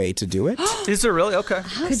 There's a way to do it. Is there really? Okay.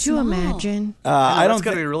 Could you imagine? I don't. It's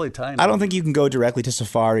gonna be really tiny. I don't think you can go directly to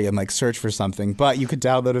Safari and like search for something, but you could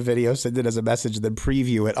download a video, send it as a message, then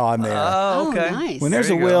preview it on there. Oh, okay. Nice. When there's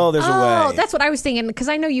a will, there's a way. Oh, that's what I was thinking because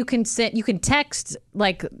I know you can text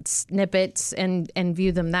like snippets and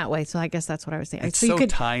view them that way. So I guess that's what I was thinking. It's so you so could,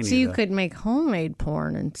 tiny, So you though. could make homemade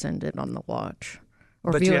porn and send it on the watch.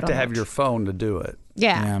 Or But view you it have to on have watch. your phone to do it.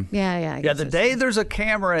 Yeah. I Yeah, guess the it's- day there's a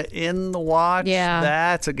camera in the watch,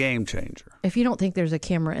 that's a game changer. If you don't think there's a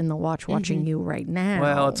camera in the watch watching you right now.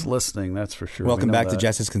 Well, it's listening, that's for sure. Welcome We know back to that.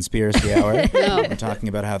 Jess's Conspiracy Hour. We're talking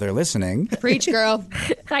about how they're listening. Preach, girl.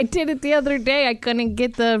 I did it the other day. I couldn't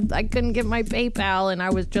get my PayPal, and I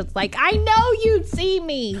was just like, I know you'd see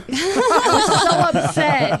me. I was so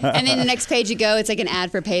upset. And then the next page you go, it's like an ad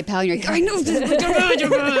for PayPal, and you're like, I know.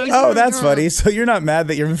 Oh, that's funny. So you're not mad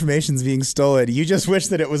that your information's being stolen. You just wish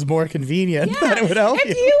that it was more convenient, that it would help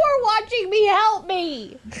If you. you are watching me, help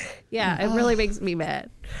me. Yeah, it really makes me mad.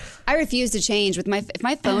 I refuse to change with if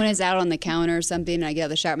my phone is out on the counter or something and I get out of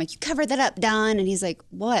the shower, I'm like, you covered that up, Don. And he's like,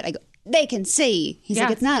 what? I go, they can see. He's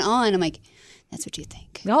like, it's not on. I'm like, that's what you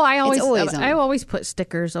think. No, I It's always I on. always put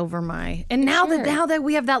stickers over my. And now that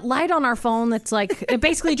we have that light on our phone, that's like it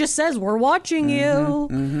basically just says we're watching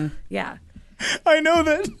you. Yeah. I know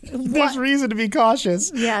that there's reason to be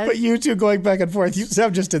cautious. Yeah. But you two going back and forth, you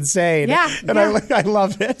sound just insane. Yeah, And I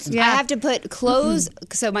love it. I have to put clothes.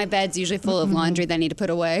 So my bed's usually full of laundry that I need to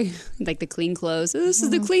put away, like the clean clothes. This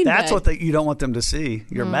is the clean That's bed. what you don't want them to see,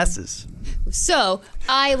 your messes. So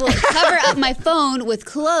I will cover up my phone with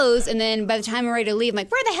clothes, and then by the time I'm ready to leave, I'm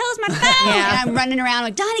like, where the hell is my phone? Yeah. And I'm running around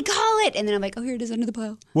like, Donnie, call it. And then I'm like, oh, here it is under the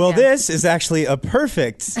pile. Well, this is actually a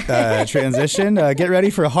perfect transition. Get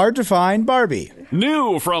ready for Hard to Find Barbie.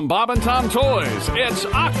 New from Bob and Tom Toys, it's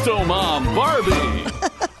Octomom Barbie.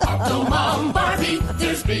 Octomom Barbie,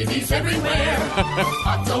 there's babies everywhere.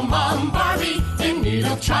 Octomom Barbie, in need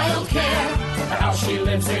of childcare. The house she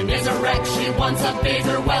lives in is a wreck. She wants a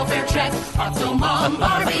bigger welfare check. Octomom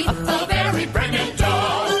Barbie, a very pregnant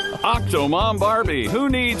doll. Octomom Barbie, who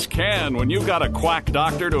needs Ken when you've got a quack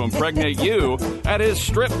doctor to impregnate you at his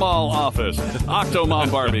strip mall office?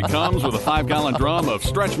 Octomom Barbie comes with a 5-gallon drum of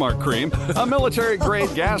Stretch Mark cream, a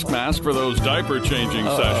military-grade gas mask for those diaper-changing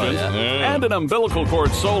sessions, and an umbilical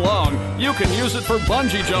cord so long you can use it for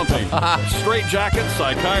bungee jumping. Straight jacket,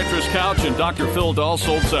 psychiatrist couch, and Dr. Phil doll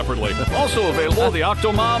sold separately. Also available, the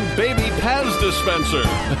Octomom Baby Pez dispenser.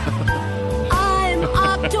 I'm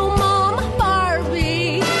Octomom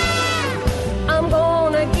Barbie. I'm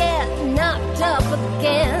gonna get knocked up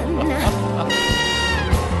again.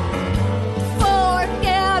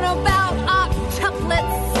 Forget about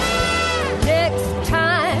octuplets. Next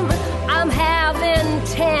time I'm having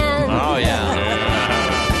 10. Oh, yeah.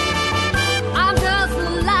 I'm just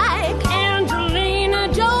like Angelina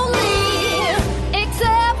Jolie,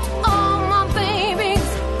 except all my babies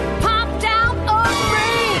popped out of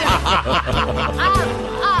free. I'm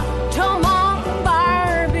Octomom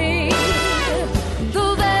Barbie, the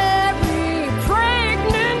very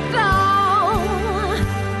pregnant doll.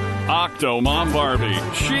 Octomom Barbie,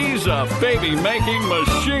 she's a baby-making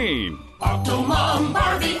machine. Octomom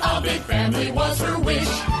Barbie, a big family was her wish.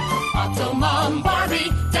 Octomom Barbie,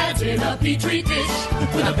 dad's in a petri dish.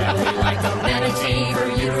 With a belly like a manatee, her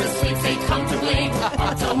uterus sleeps eight comfortably.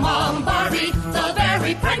 Octomom Barbie, the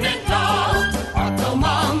very pregnant doll.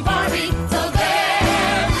 Octomom Barbie, the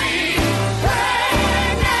very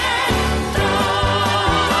pregnant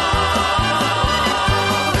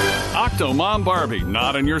doll. Octomom Octomom Barbie.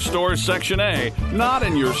 Not in your store's Section A, not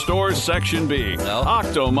in your store's Section B. No.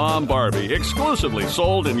 Octomom Barbie, exclusively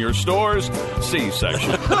sold in your store's C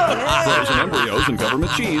section. Frozen embryos and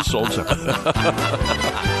government cheese sold separately.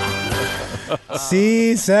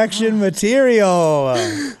 C-section material.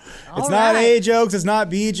 It's not A jokes, it's not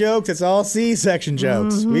B jokes, it's all C-section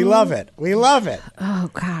jokes. We love it. We love it. Oh,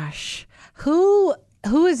 gosh. Who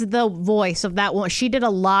is the voice of that one? She did a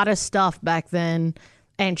lot of stuff back then,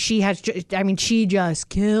 and she just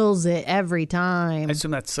kills it every time. I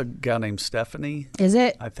assume that's a gal named Stephanie. Is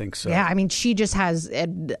it? I think so. Yeah, I mean, she just has,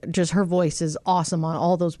 just her voice is awesome on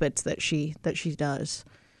all those bits that she does.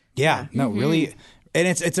 Yeah, no, really. And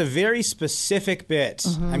it's a very specific bit.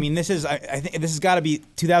 I mean, this is I think this has got to be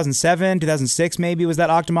 2007, 2006 maybe was that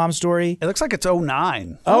Octomom story. It looks like it's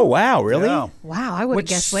 2009. Oh wow, really? Yeah. Wow, I would have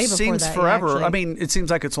guessed way before that. Which seems forever. Actually. I mean, it seems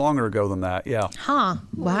like it's longer ago than that. Yeah. Huh.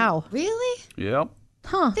 Wow. Really? Yep.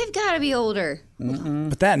 Huh. They've got to be older.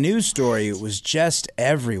 But that news story was just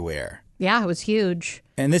everywhere. Yeah, it was huge.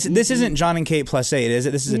 And this isn't John and Kate plus 8, is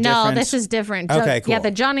it? This is a different. No, this is different. Okay, cool. Yeah,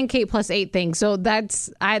 the John and Kate plus 8 thing. So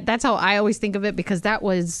that's how I always think of it, because that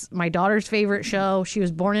was my daughter's favorite show. She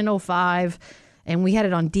was born in 2005, and we had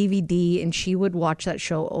it on DVD, and she would watch that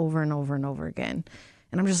show over and over and over again.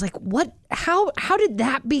 And I'm just like, what? How did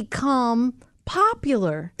that become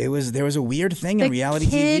popular? There was a weird thing in reality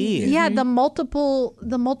TV. Yeah, the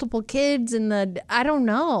multiple kids and I don't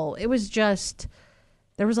know. It was just.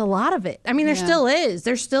 There was a lot of it. I mean, there still is.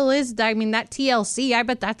 There still is. I mean, that TLC, I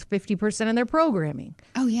bet that's 50% of their programming.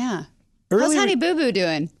 Oh, yeah. How's Honey Boo Boo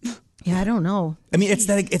doing? Yeah, I don't know. I mean,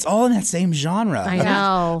 it's all in that same genre. I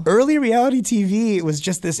know. Early reality TV, it was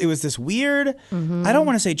this weird, I don't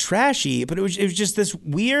want to say trashy, but it was just this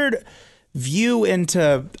weird view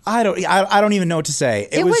into, I don't even know what to say.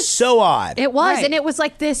 It was so odd. It was, right. And it was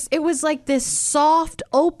like this soft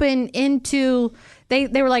open into.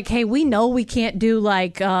 They were like, hey, we know we can't do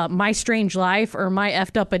like My Strange Life or My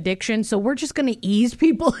Effed Up Addiction, so we're just going to ease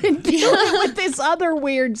people into it with this other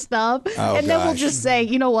weird stuff. Oh, and then we'll just say,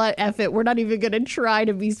 you know what, F it. We're not even going to try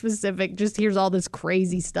to be specific. Just here's all this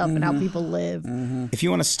crazy stuff and how people live. If you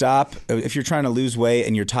want to stop, if you're trying to lose weight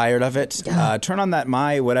and you're tired of it, turn on that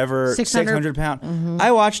My whatever 600 pound.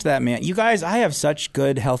 I watched that, man. You guys, I have such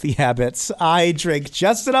good healthy habits. I drink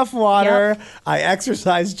just enough water. Yep. I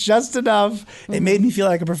exercise just enough. It made me feel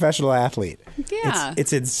like a professional athlete. Yeah.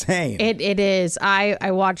 It's insane. It is.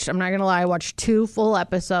 I watched, I'm not going to lie, I watched 2 full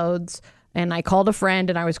episodes, and I called a friend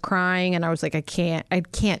and I was crying and I was like, I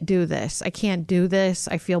can't do this. I can't do this.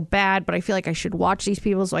 I feel bad, but I feel like I should watch these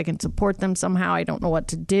people so I can support them somehow. I don't know what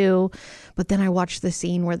to do. But then I watched the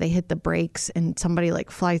scene where they hit the brakes and somebody like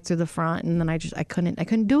flies through the front, and then I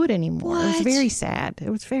couldn't do it anymore. What? It was very sad. It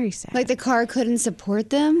was very sad. Like the car couldn't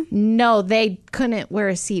support them? No, they couldn't wear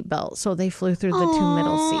a seatbelt, so they flew through the 2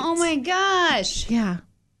 middle seats. Oh my gosh. Yeah.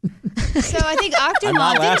 So I think I'm not Octomom, didn't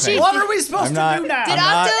laughing. she? What are we supposed to do now? Did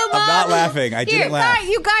I'm not laughing. I didn't laugh.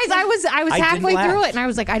 You guys, I was halfway through it, and I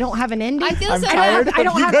was like, I don't have an ending. I feel I'm so tired. bad. I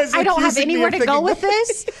don't You have. guys I don't have accusing me anywhere of to go thinking- with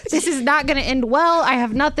this. This is not going to end well. I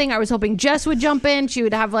have nothing. I was hoping Jess would jump in. She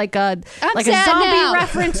would have like a sad zombie now.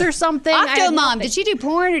 reference or something. I had Octomom, nothing. did she do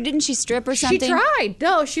porn or didn't she strip or something? She tried.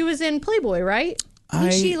 No, she was in Playboy, right?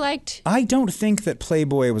 She liked. I don't think that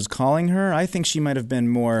Playboy was calling her. I think she might have been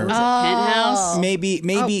more Penthouse. maybe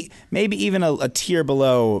even a tier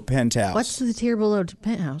below Penthouse. What's the tier below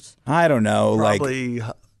Penthouse? I don't know, Probably.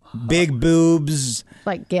 like big boobs,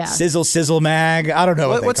 Like, yeah. sizzle mag. I don't know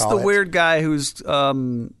what they What's call the it. weird guy who's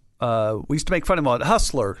we used to make fun of him, the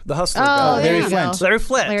Hustler Oh, guy. there Larry you Flint. go. Larry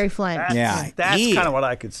Flint. Larry Flint. Yeah, That's he- kind of what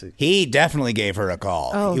I could see. He definitely gave her a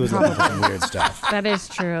call. Oh, he was looking for some weird stuff. That is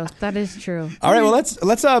true. That is true. All right, well let's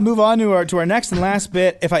move on to our next and last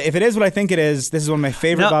bit. If it is what I think it is, this is one of my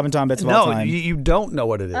favorite Bob and Tom bits of all time. No, you don't know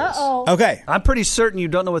what it is. Uh-oh. Okay. I'm pretty certain you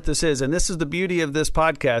don't know what this is, and this is the beauty of this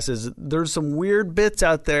podcast: is there's some weird bits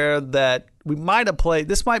out there that we might have played.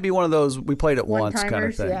 This might be one of those we played it once kind of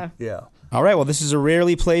One-timers, thing. yeah. All right, well, this is a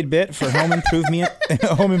rarely played bit for home improvement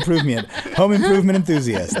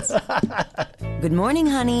enthusiasts. Good morning,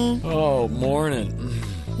 honey. Oh, morning.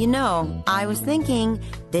 You know, I was thinking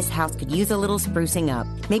this house could use a little sprucing up.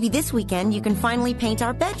 Maybe this weekend you can finally paint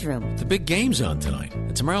our bedroom. The big game's on tonight,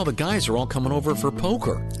 and tomorrow the guys are all coming over for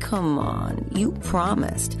poker. Come on, you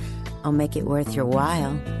promised. I'll make it worth your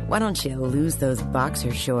while. Why don't you lose those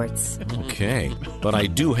boxer shorts? Okay, but I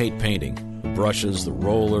do hate painting. The brushes, the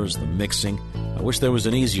rollers, the mixing. I wish there was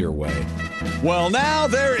an easier way. Well, now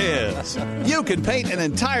there is. You can paint an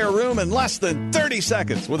entire room in less than 30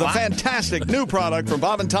 seconds with a fantastic new product from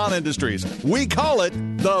Bob and Tom Industries. We call it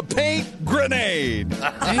the paint grenade.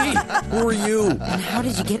 Hey, who are you? And how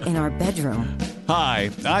did you get in our bedroom?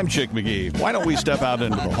 Hi, I'm Chick McGee. Why don't we step out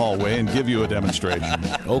into the hallway and give you a demonstration?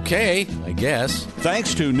 Okay, I guess.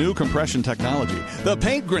 Thanks to new compression technology, the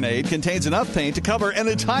paint grenade contains enough paint to cover an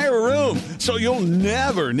entire room, so you'll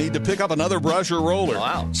never need to pick up another brush or roller.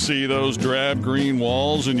 Wow. See those drab green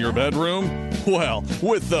walls in your bedroom? Well,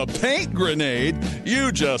 with the paint grenade,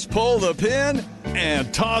 you just pull the pin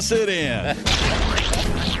and toss it in.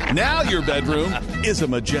 Now your bedroom is a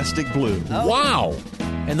majestic blue. Oh. Wow!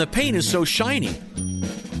 And the paint is so shiny.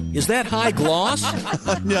 Is that high gloss?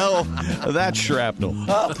 No, that's shrapnel.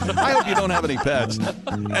 I hope you don't have any pets.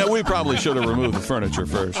 And we probably should have removed the furniture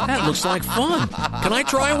first. That looks like fun. Can I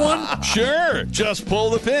try one? Sure. Just pull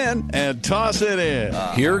the pin and toss it in.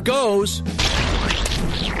 Here goes.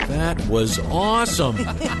 That was awesome.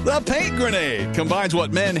 The paint grenade combines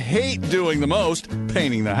what men hate doing the most,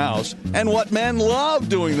 painting the house, and what men love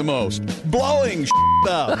doing the most, blowing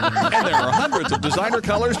up. And there are hundreds of designer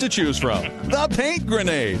colors to choose from. The paint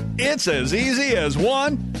grenade. It's as easy as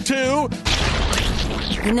 1, 2.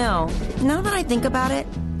 You know, now that I think about it,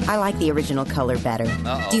 I like the original color better.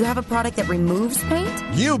 Do you have a product that removes paint?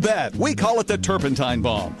 You bet. We call it the turpentine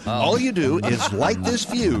bomb. All you do is light this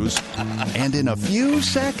fuse, and in a few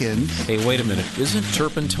seconds... Hey, wait a minute. Isn't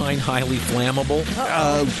turpentine highly flammable?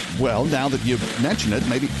 Well, now that you mention it,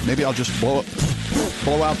 maybe I'll just blow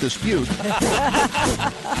out this fuse.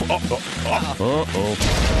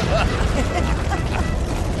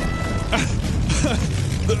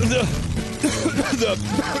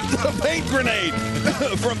 The paint grenade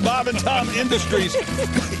from Bob and Tom Industries.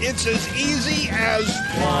 It's as easy as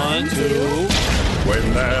 1, 2.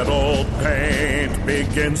 When that old paint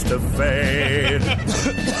begins to fade,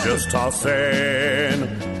 just toss in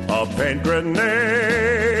a paint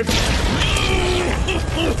grenade.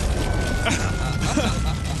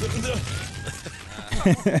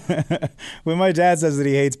 When my dad says that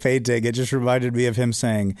he hates painting, it just reminded me of him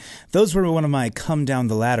saying, those were one of my Come Down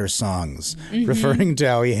the Ladder songs, referring to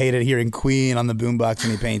how he hated hearing Queen on the boombox when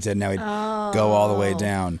he painted, and now he'd go all the way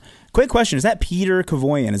down. Quick question, is that Peter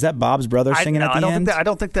Kavoyan? Is that Bob's brother singing at the end? I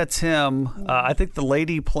don't think that's him. I think the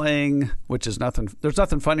lady playing, which is nothing, there's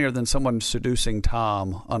nothing funnier than someone seducing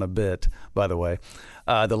Tom on a bit, by the way.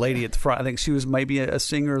 The lady at the front, I think she was maybe a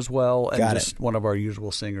singer as well, and just one of our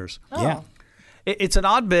usual singers. Oh. Yeah. It's an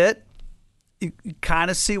odd bit. You kind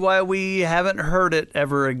of see why we haven't heard it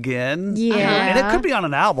ever again. Yeah. And it could be on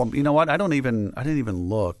an album. You know what? I didn't even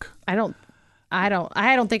look. I don't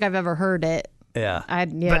think I've ever heard it. Yeah.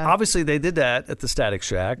 But obviously they did that at the Static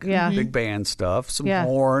Shack. Yeah. Big band stuff. Some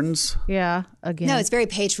horns. Yeah. Again. No, it's very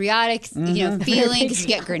patriotic, feeling, because you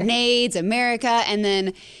get grenades, America, and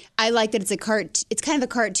then I like that it's it's kind of a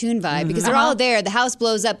cartoon vibe because they're all there. The house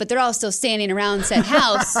blows up, but they're all still standing around said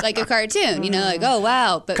house like a cartoon. Like, oh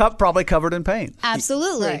wow, but probably covered in paint.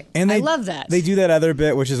 Absolutely, right. And I love that. They do that other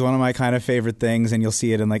bit, which is one of my kind of favorite things, and you'll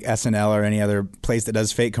see it in like SNL or any other place that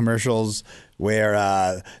does fake commercials, where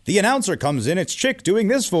the announcer comes in, it's Chick doing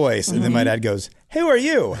this voice, and then my dad goes, "Who are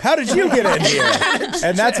you? How did you get in here?"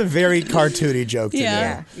 And that's a very cartoony joke to me.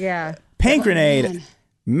 Yeah. Paint grenade.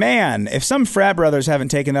 Man, if some frat brothers haven't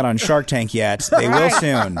taken that on Shark Tank yet, they will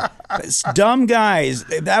soon. It's dumb guys,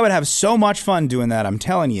 I would have so much fun doing that, I'm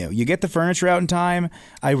telling you. You get the furniture out in time,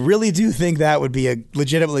 I really do think that would be a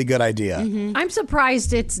legitimately good idea. I'm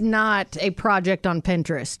surprised it's not a project on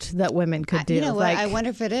Pinterest that women could do. You know what? I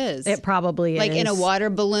wonder if it is. It probably is. Like in a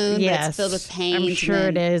water balloon, yes. but it's filled with paint. I'm sure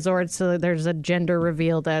it is. Or there's a gender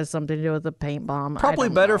reveal that has something to do with a paint bomb. Probably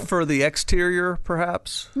better for the exterior,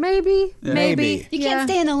 perhaps. Maybe. Yeah. Maybe. You can't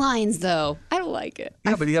stay in the lines, though. I don't like it.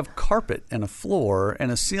 Yeah, but you have carpet and a floor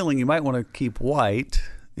and a ceiling you might want to keep white.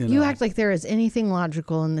 You act like there is anything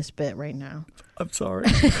logical in this bit right now. I'm sorry.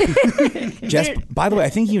 Jess, by the way, I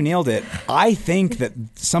think you nailed it. I think that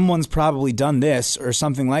someone's probably done this or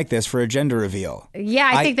something like this for a gender reveal. Yeah,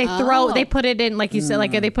 I think they put it in, like you said,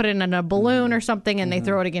 like they put it in a balloon or something, and they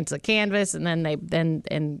throw it against the canvas, and then they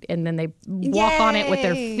walk on it with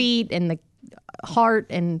their feet and the heart,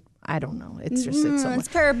 and I don't know. It's just it's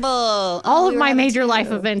purple. All of my major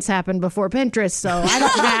life events happened before Pinterest, so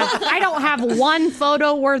I don't have one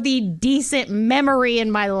photo worthy decent memory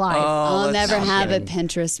in my life. I'll never have a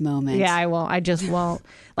Pinterest moment. Yeah, I won't. I just won't.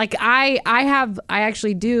 Like I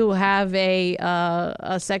actually do have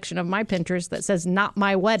a section of my Pinterest that says "Not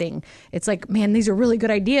My Wedding." It's like, man, these are really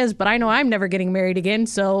good ideas, but I know I'm never getting married again,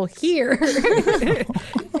 so here.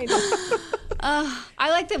 I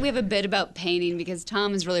like that we have a bit about painting because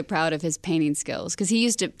Tom is really proud of his painting skills because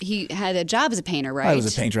he had a job as a painter, right? I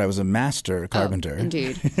was a painter. I was a master carpenter.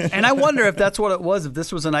 Indeed. And I wonder if that's what it was, if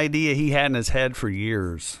this was an idea he had in his head for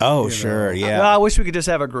years. Oh, sure, yeah. I wish we could just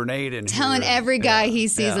have a grenade in Telling here. every guy he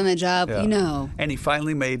sees on the job, Yeah. you know. And he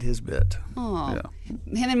finally made his bit. Oh,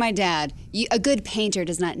 him and my dad. A good painter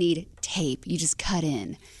does not need tape. You just cut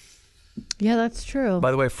in. Yeah, that's true.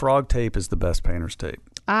 By the way, frog tape is the best painter's tape.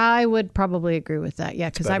 I would probably agree with that. Yeah,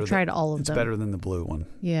 because I've tried all of them. It's better than the blue one.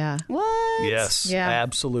 Yeah. What? Yes, Yeah.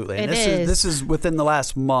 absolutely. And It is. This is within the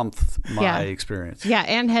last month, my experience. Yeah,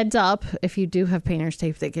 and heads up, if you do have painter's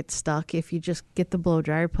tape that gets stuck, if you just get the blow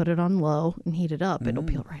dryer, put it on low, and heat it up, it'll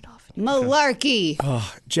peel right off. Malarkey.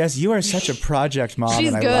 Oh, Jess, you are such a project mom, She's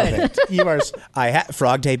and I good. love it. You are.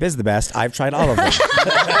 Frog tape is the best. I've tried all of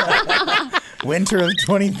them. Winter of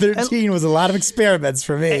 2013 was a lot of experiments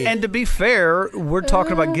for me. And to be fair, we're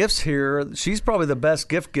talking about gifts here. She's probably the best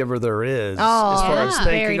gift giver there is Oh, as far as yeah.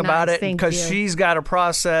 Very thinking about nice. it. Thank Because you. she's got a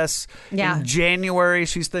process. Yeah. In January,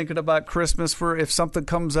 she's thinking about Christmas. For if something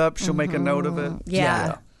comes up, she'll make a note of it.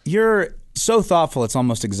 Yeah. You're so thoughtful, it's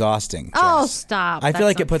almost exhausting. Oh, Jess. stop. I feel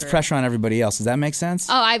like That's it puts not true. pressure on everybody else. Does that make sense?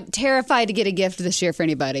 Oh, I'm terrified to get a gift this year for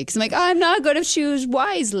anybody because I'm like, I'm not going to choose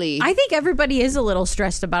wisely. I think everybody is a little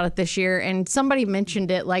stressed about it this year, and somebody mentioned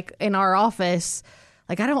it like in our office.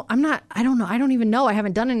 Like, I don't know. I don't even know. I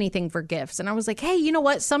haven't done anything for gifts. And I was like, hey, you know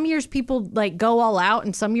what? Some years people like go all out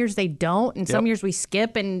and some years they don't. And some years we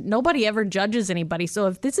skip and nobody ever judges anybody. So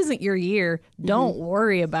if this isn't your year, don't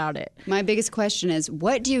worry about it. My biggest question is,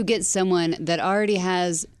 what do you get someone that already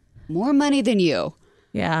has more money than you?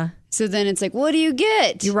 Yeah. So then it's like, what do you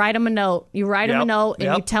get? You write them a note. You write them a note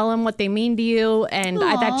and you tell them what they mean to you. And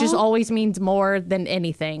that just always means more than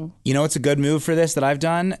anything. You know what's a good move for this that I've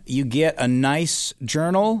done? You get a nice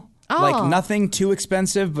journal. Like nothing too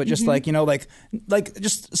expensive, but just like, you know, like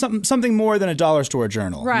just something more than a dollar store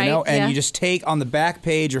journal. Right, You know? And yeah. you just take on the back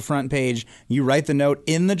page or front page, you write the note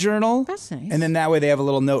in the journal. That's nice. And then that way they have a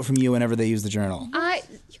little note from you whenever they use the journal.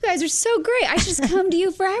 You guys are so great. I just come to you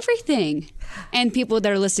for everything. And people that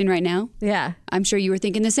are listening right now, I'm sure you were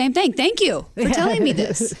thinking the same thing. Thank you for telling me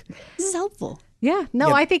this. This is helpful. Yeah.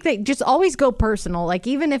 No, I think they just always go personal. Like,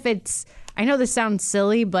 even if it's, I know this sounds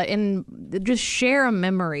silly, but just share a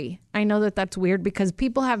memory. I know that that's weird because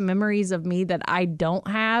people have memories of me that I don't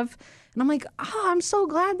have. And I'm like, I'm so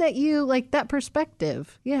glad that you like that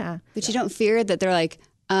perspective. Yeah. But you don't fear that they're like,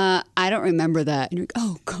 I don't remember that. And you're like,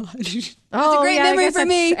 oh, God. That's a great memory for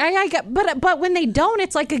me. But when they don't,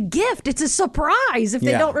 it's like a gift. It's a surprise if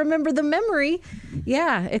they don't remember the memory.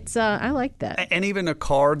 Yeah, it's I like that. And even a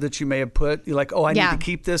card that you may have put, you're like, oh, I need to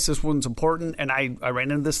keep this. This one's important. And I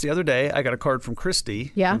ran into this the other day. I got a card from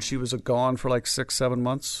Christy. Yeah. When she was gone for like 6-7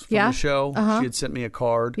 months from Yeah. the show. Uh-huh. She had sent me a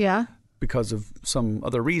card. Yeah. Because of some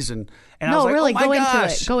other reason. And I No, was like, really, oh my go into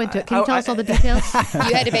gosh. it. Go into it. Can you tell us all the details?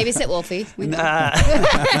 You had to babysit Wolfie. We know.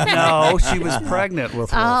 No, she was pregnant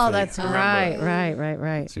with Wolfie. Oh, that's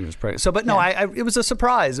right. She was pregnant. So, but no, it was a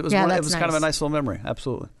surprise. It was Yeah, it that's was kind of a nice. nice little memory.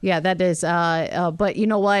 Absolutely. Yeah, that is. But you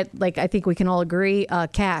know what? Like, I think we can all agree.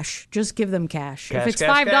 Cash. Just give them cash. Cash, if it's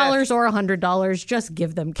cash, $5 or $100, just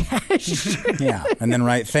give them cash. Yeah, and then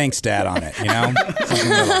write thanks, Dad, on it, you know? Something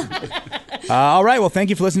little. All right, well,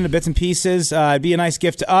 thank you for listening to Bits and Pieces. It'd be a nice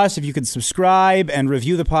gift to us if you could subscribe and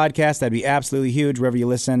review the podcast. That'd be absolutely huge wherever you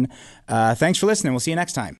listen. Thanks for listening. We'll see you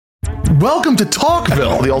next time. Welcome to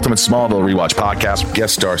Talkville, the ultimate Smallville rewatch podcast.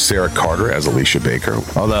 Guest star Sarah Carter as Alicia Baker,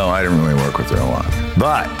 although I didn't really work with her a lot.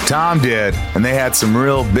 But Tom did, and they had some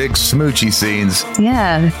real big smoochy scenes.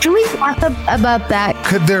 Yeah. Can we talk about that?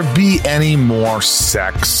 Could there be any more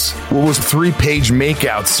sex? What was a 3-page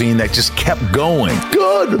makeout scene that just kept going?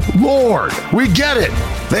 Good Lord, we get it.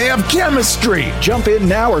 They have chemistry. Jump in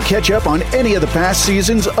now or catch up on any of the past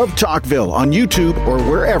seasons of Talkville on YouTube or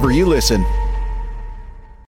wherever you listen.